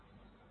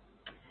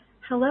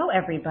Hello,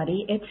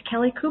 everybody. It's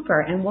Kelly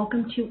Cooper, and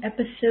welcome to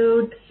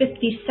episode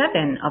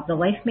 57 of the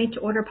Life Made to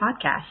Order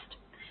podcast.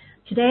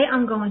 Today,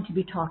 I'm going to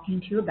be talking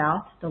to you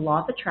about the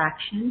law of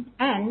attraction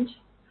and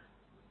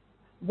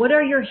what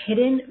are your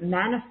hidden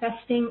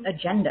manifesting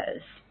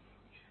agendas.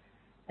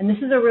 And this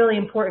is a really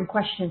important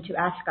question to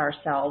ask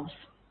ourselves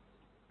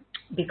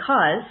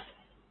because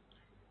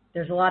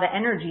there's a lot of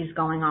energies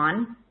going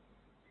on.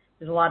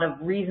 There's a lot of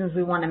reasons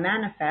we want to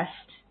manifest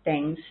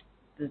things,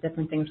 the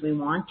different things we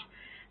want,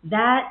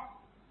 that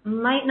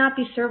might not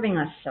be serving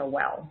us so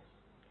well.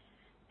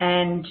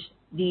 And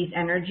these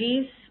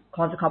energies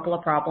cause a couple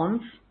of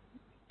problems.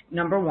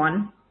 Number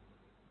one,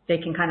 they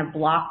can kind of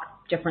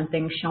block different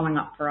things showing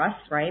up for us,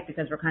 right?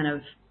 Because we're kind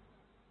of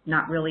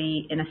not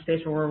really in a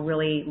space where we're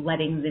really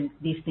letting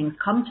these things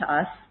come to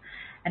us.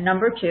 And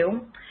number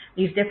two,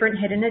 these different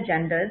hidden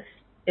agendas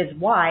is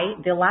why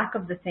the lack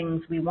of the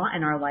things we want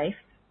in our life,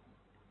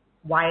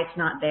 why it's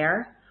not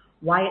there,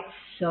 why it's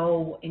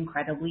so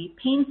incredibly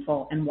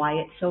painful, and why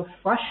it's so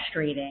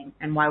frustrating,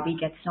 and why we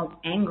get so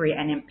angry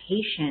and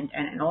impatient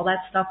and all that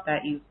stuff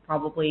that you've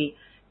probably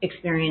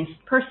experienced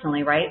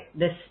personally, right?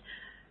 This,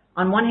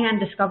 on one hand,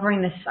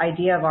 discovering this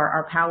idea of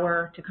our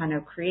power to kind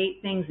of create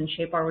things and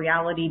shape our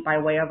reality by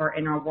way of our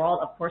inner world.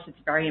 Of course, it's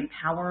very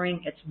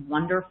empowering. It's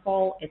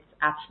wonderful. It's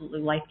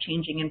absolutely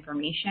life-changing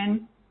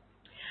information.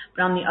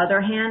 But on the other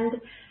hand,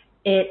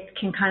 it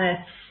can kind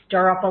of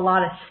stir up a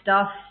lot of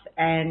stuff,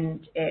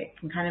 and it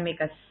can kind of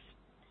make us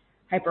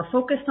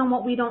hyper-focused on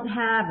what we don't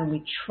have, and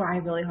we try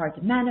really hard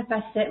to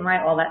manifest it, and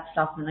right, all that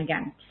stuff, and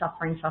again,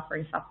 suffering.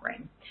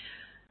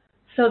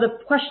 So the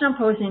question I'm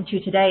posing to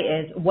you today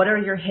is, what are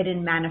your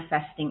hidden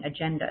manifesting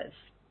agendas?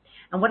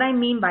 And what I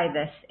mean by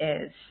this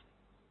is,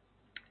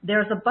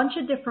 there's a bunch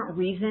of different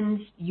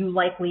reasons you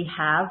likely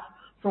have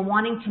for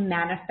wanting to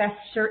manifest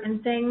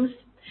certain things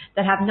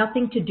that have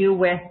nothing to do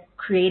with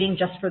creating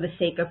just for the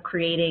sake of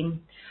creating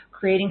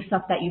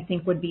stuff that you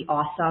think would be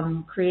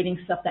awesome, creating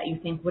stuff that you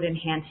think would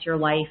enhance your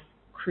life,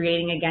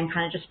 creating, again,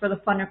 kind of just for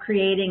the fun of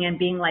creating and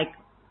being like,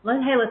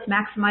 hey, let's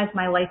maximize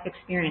my life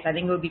experience. I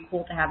think it would be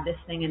cool to have this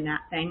thing and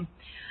that thing.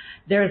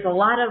 There's a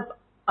lot of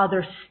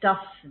other stuff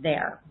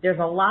there. There's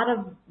a lot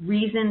of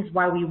reasons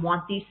why we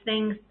want these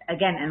things.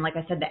 Again, and like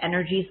I said, the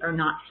energies are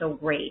not so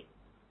great.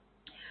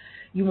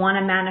 You want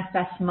to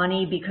manifest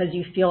money because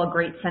you feel a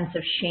great sense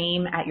of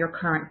shame at your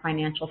current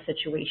financial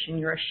situation.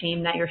 You're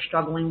ashamed that you're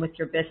struggling with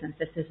your business.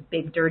 This is a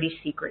big, dirty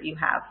secret you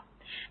have.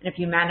 And if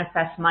you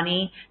manifest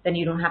money, then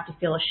you don't have to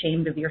feel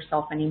ashamed of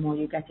yourself anymore.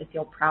 You get to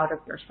feel proud of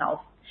yourself.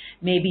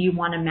 Maybe you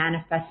want to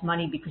manifest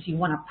money because you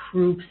want to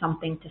prove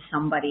something to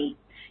somebody.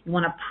 You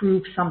want to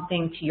prove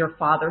something to your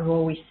father who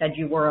always said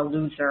you were a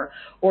loser.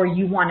 Or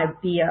you want to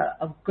be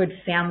a good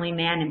family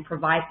man and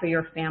provide for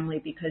your family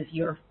because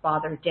your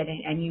father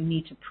didn't and you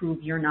need to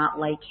prove you're not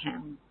like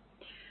him.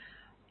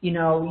 You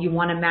know, you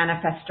want to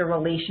manifest a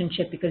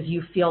relationship because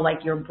you feel like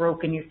you're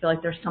broken. You feel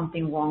like there's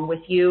something wrong with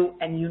you.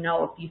 And you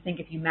know,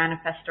 if you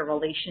manifest a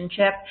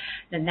relationship,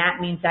 then that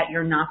means that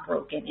you're not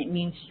broken. It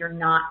means you're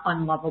not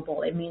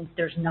unlovable. It means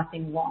there's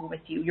nothing wrong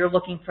with you. You're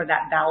looking for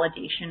that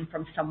validation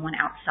from someone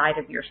outside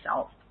of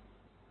yourself.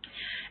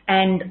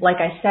 And like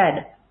I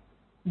said,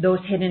 those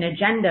hidden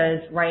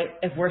agendas, right,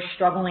 if we're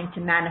struggling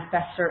to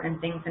manifest certain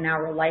things in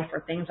our life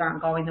or things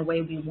aren't going the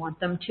way we want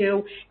them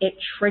to, it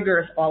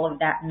triggers all of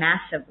that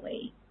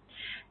massively.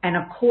 And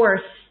of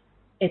course,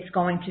 it's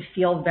going to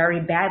feel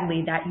very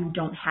badly that you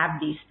don't have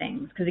these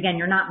things. Because again,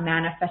 you're not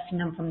manifesting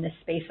them from this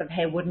space of,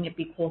 hey, wouldn't it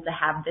be cool to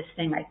have this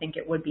thing? I think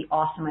it would be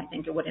awesome. I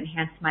think it would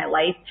enhance my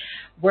life.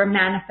 We're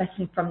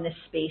manifesting from this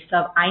space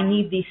of, I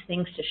need these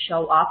things to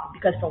show up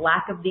because the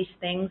lack of these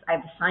things,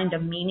 I've assigned a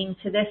meaning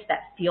to this that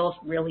feels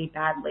really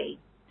badly.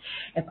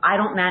 If I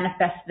don't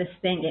manifest this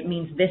thing, it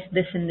means this,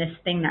 and this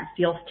thing that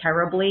feels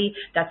terribly,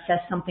 that says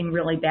something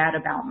really bad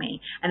about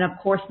me. And of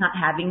course, not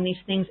having these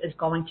things is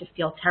going to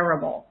feel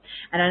terrible.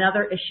 And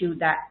another issue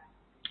that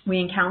we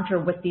encounter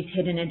with these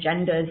hidden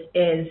agendas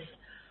is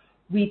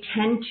we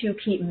tend to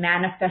keep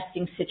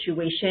manifesting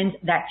situations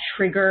that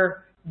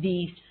trigger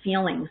these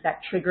feelings,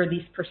 that trigger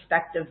these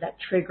perspectives, that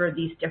trigger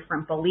these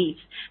different beliefs.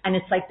 And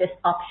it's like this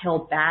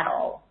uphill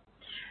battle.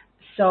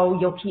 So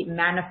you'll keep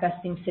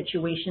manifesting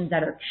situations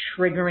that are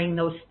triggering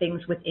those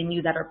things within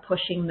you, that are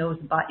pushing those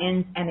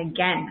buttons. And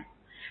again,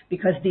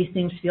 because these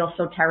things feel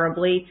so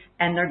terribly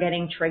and they're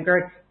getting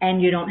triggered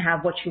and you don't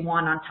have what you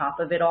want on top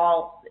of it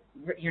all,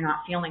 you're not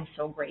feeling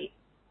so great.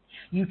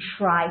 You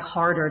try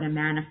harder to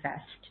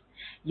manifest.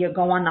 You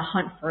go on the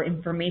hunt for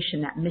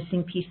information, that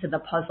missing piece of the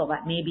puzzle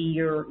that maybe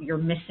you're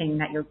missing,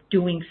 that you're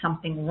doing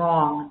something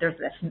wrong. There's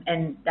this,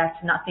 and that's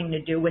nothing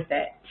to do with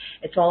it.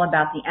 It's all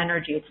about the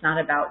energy. It's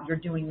not about you're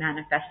doing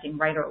manifesting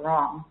right or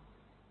wrong.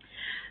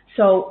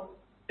 So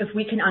if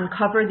we can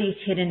uncover these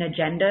hidden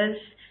agendas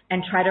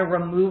and try to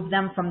remove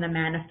them from the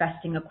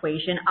manifesting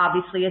equation,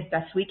 obviously as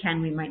best we can,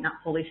 we might not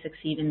fully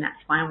succeed, and that's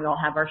fine. We all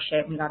have our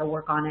shit. We got to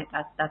work on it.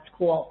 That's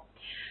cool.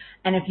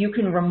 And if you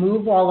can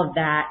remove all of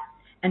that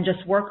and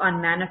just work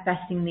on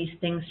manifesting these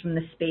things from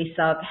the space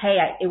of, hey,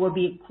 it would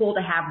be cool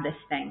to have this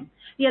thing.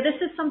 Yeah, this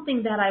is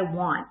something that I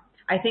want.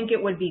 I think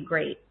it would be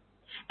great.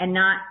 And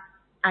not,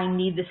 I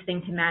need this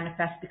thing to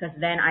manifest because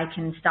then I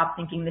can stop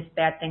thinking this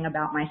bad thing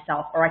about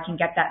myself, or I can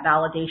get that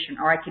validation,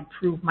 or I can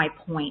prove my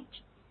point.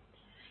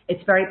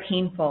 It's very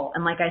painful.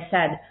 And like I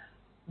said,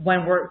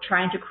 when we're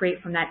trying to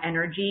create from that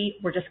energy,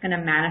 we're just going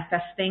to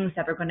manifest things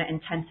that are going to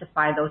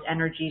intensify those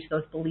energies,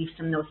 those beliefs,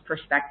 and those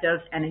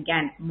perspectives. And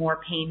again, more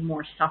pain,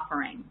 more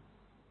suffering.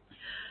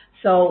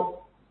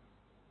 So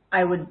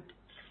I would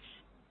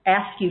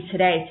ask you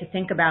today to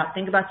think about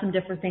some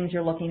different things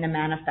you're looking to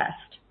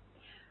manifest.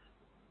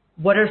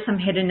 What are some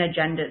hidden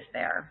agendas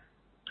there?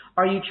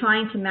 Are you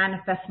trying to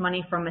manifest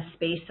money from a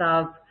space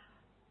of,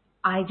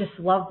 I just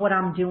love what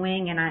I'm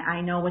doing and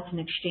I know it's an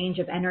exchange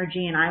of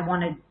energy and I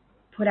want to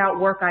put out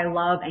work I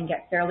love and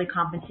get fairly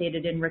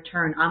compensated in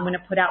return. I'm going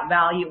to put out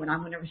value and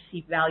I'm going to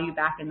receive value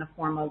back in the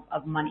form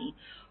of money.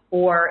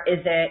 Or is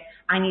it,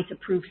 I need to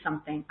prove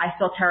something. I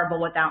feel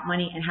terrible without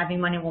money and having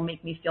money will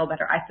make me feel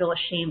better. I feel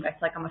ashamed. I feel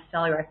like I'm a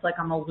failure. I feel like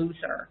I'm a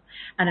loser.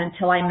 And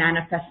until I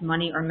manifest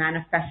money or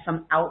manifest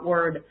some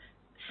outward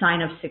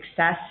sign of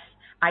success,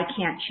 I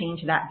can't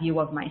change that view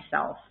of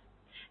myself.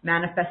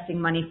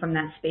 Manifesting money from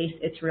that space,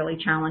 it's really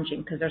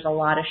challenging because there's a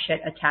lot of shit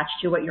attached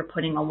to it. You're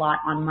putting a lot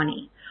on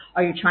money.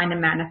 Are you trying to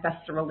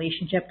manifest a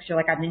relationship because you're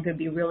like, I think it would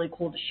be really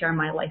cool to share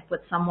my life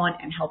with someone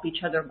and help each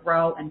other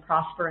grow and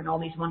prosper and all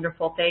these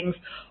wonderful things?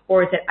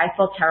 Or is it, I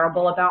feel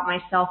terrible about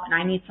myself and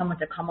I need someone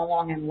to come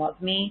along and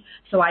love me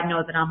so I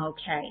know that I'm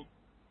okay?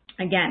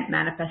 Again,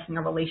 manifesting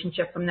a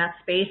relationship from that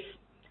space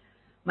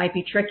might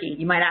be tricky.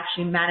 You might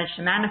actually manage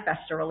to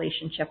manifest a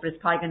relationship, but it's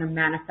probably going to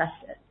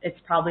manifest it. It's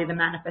probably the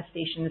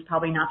manifestation is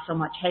probably not so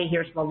much, hey,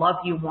 here's the love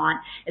you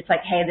want. It's like,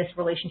 hey, this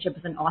relationship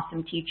is an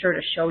awesome teacher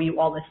to show you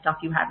all the stuff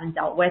you haven't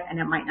dealt with, and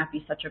it might not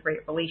be such a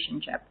great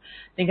relationship.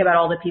 Think about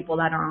all the people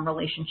that are in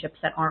relationships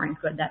that aren't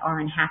good, that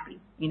aren't happy.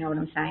 You know what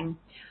I'm saying?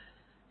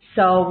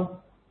 So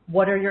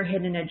what are your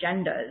hidden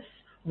agendas?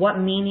 What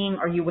meaning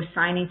are you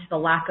assigning to the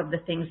lack of the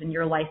things in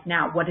your life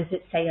now? What does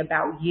it say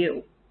about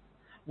you?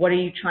 What are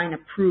you trying to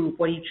prove?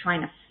 What are you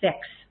trying to fix?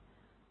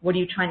 What are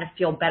you trying to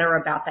feel better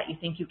about that you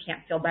think you can't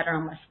feel better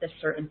unless this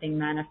certain thing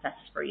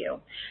manifests for you?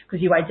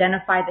 Because you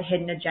identify the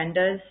hidden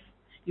agendas,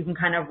 you can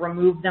kind of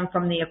remove them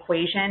from the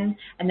equation,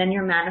 and then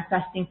you're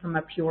manifesting from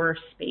a pure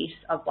space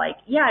of like,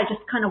 yeah, I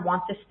just kind of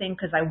want this thing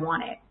because I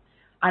want it.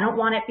 I don't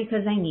want it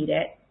because I need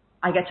it.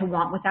 I get to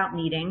want without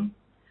needing.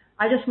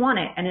 I just want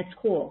it, and it's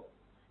cool.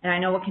 And I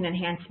know it can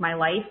enhance my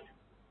life.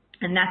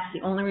 And that's the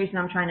only reason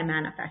I'm trying to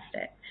manifest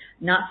it,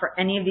 not for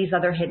any of these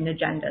other hidden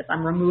agendas.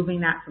 I'm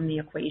removing that from the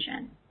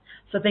equation.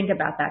 So think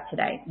about that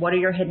today. What are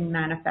your hidden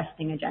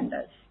manifesting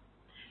agendas?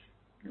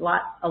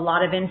 A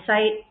lot of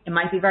insight. It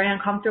might be very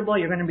uncomfortable.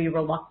 You're going to be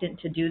reluctant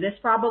to do this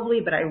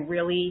probably, but I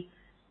really,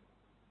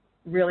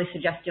 really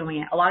suggest doing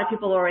it. A lot of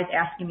people are always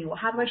asking me, well,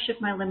 how do I shift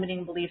my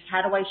limiting beliefs?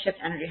 How do I shift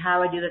energy?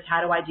 How do I do this?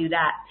 How do I do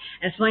that?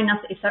 And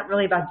it's not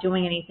really about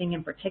doing anything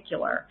in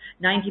particular.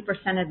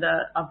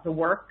 90% of the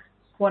work,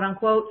 quote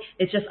unquote,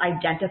 it's just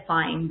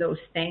identifying those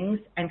things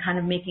and kind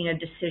of making a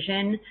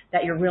decision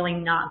that you're really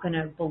not going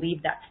to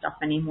believe that stuff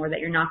anymore, that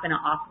you're not going to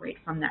operate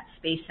from that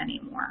space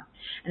anymore.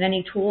 And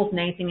any tools and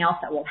anything else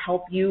that will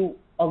help you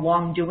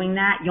along doing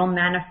that, you'll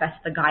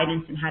manifest the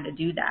guidance in how to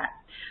do that.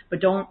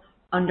 But don't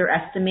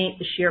underestimate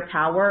the sheer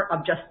power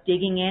of just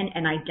digging in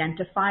and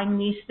identifying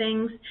these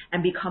things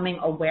and becoming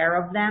aware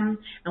of them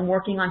and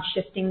working on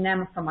shifting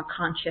them from a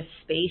conscious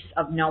space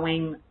of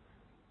knowing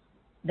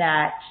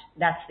that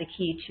that's the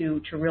key to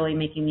really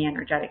making the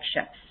energetic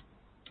shifts.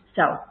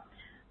 So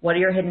what are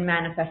your hidden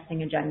manifesting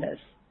agendas?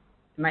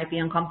 It might be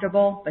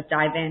uncomfortable, but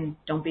dive in.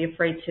 Don't be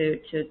afraid to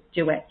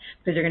do it,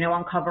 because you're going to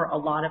uncover a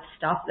lot of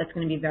stuff that's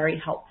going to be very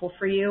helpful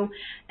for you.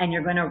 And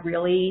you're going to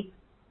really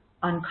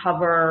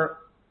uncover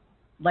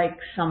like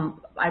some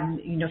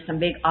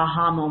big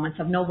aha moments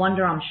of no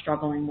wonder I'm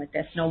struggling with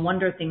this. No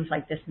wonder things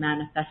like this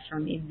manifest for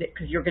me,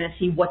 because you're going to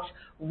see what's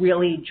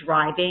really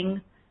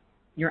driving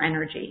your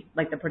energy,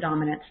 like the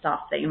predominant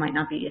stuff that you might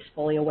not be as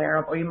fully aware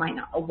of, or you might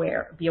not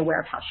be aware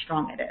of how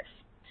strong it is.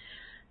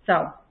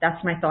 So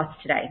that's my thoughts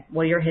today.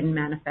 What are your hidden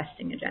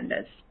manifesting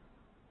agendas?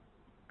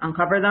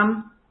 Uncover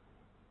them,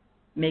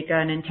 make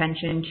an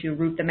intention to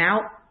root them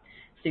out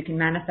so you can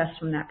manifest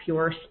from that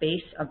pure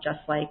space of just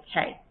like,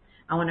 hey,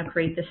 I want to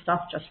create this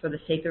stuff just for the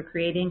sake of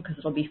creating, because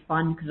it'll be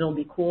fun, because it'll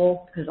be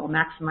cool, because it'll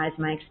maximize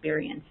my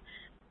experience.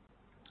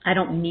 I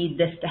don't need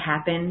this to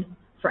happen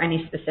for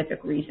any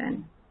specific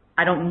reason.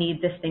 I don't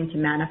need this thing to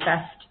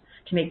manifest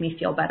to make me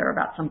feel better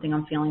about something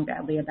I'm feeling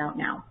badly about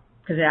now,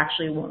 because it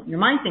actually won't. Your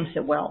mind thinks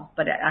it will,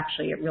 but it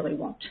really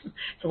won't.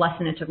 It's a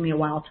lesson it took me a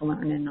while to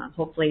learn, and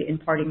hopefully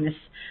imparting this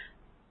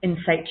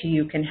insight to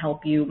you can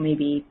help you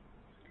maybe,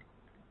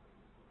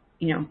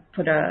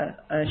 put a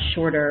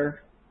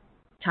shorter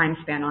time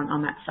span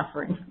on that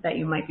suffering that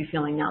you might be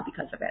feeling now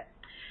because of it.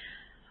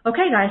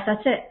 Okay, guys,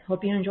 that's it.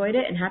 Hope you enjoyed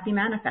it, and happy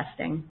manifesting.